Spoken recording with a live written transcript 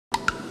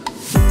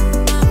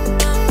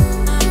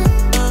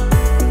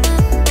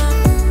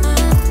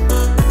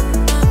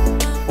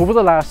Over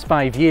the last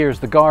 5 years,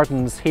 the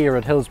gardens here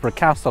at Hillsborough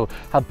Castle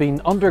have been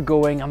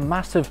undergoing a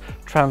massive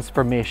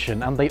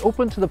transformation, and they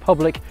open to the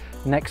public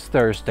next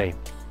Thursday.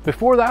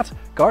 Before that,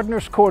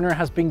 Gardener's Corner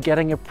has been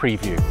getting a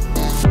preview.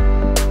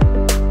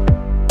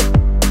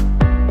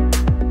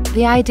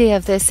 The idea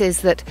of this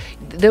is that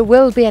there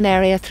will be an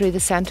area through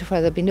the centre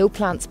where there'll be no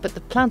plants, but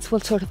the plants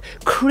will sort of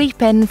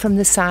creep in from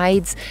the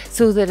sides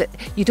so that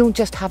you don't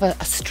just have a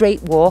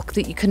straight walk,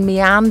 that you can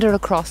meander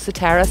across the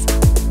terrace.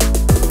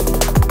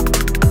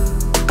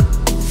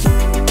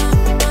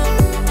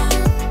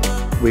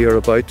 We are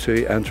about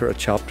to enter a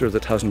chapter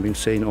that hasn't been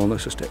seen on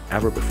this estate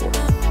ever before.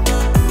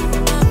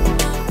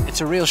 It's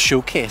a real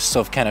showcase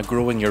of kind of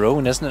growing your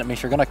own, isn't it? I mean,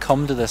 if you're going to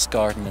come to this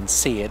garden and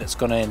see it, it's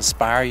going to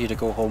inspire you to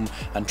go home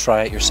and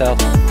try it yourself.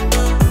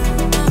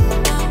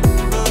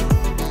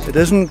 It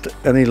isn't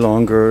any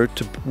longer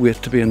to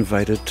wait to be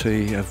invited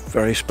to a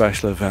very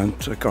special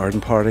event, a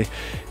garden party.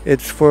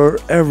 It's for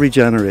every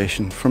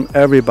generation, from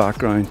every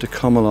background, to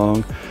come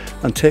along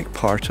and take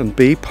part and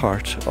be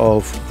part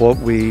of what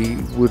we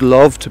would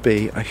love to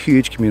be a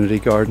huge community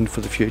garden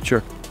for the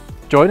future.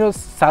 Join us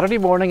Saturday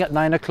morning at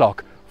 9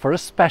 o'clock for a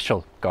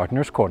special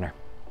Gardener's Corner.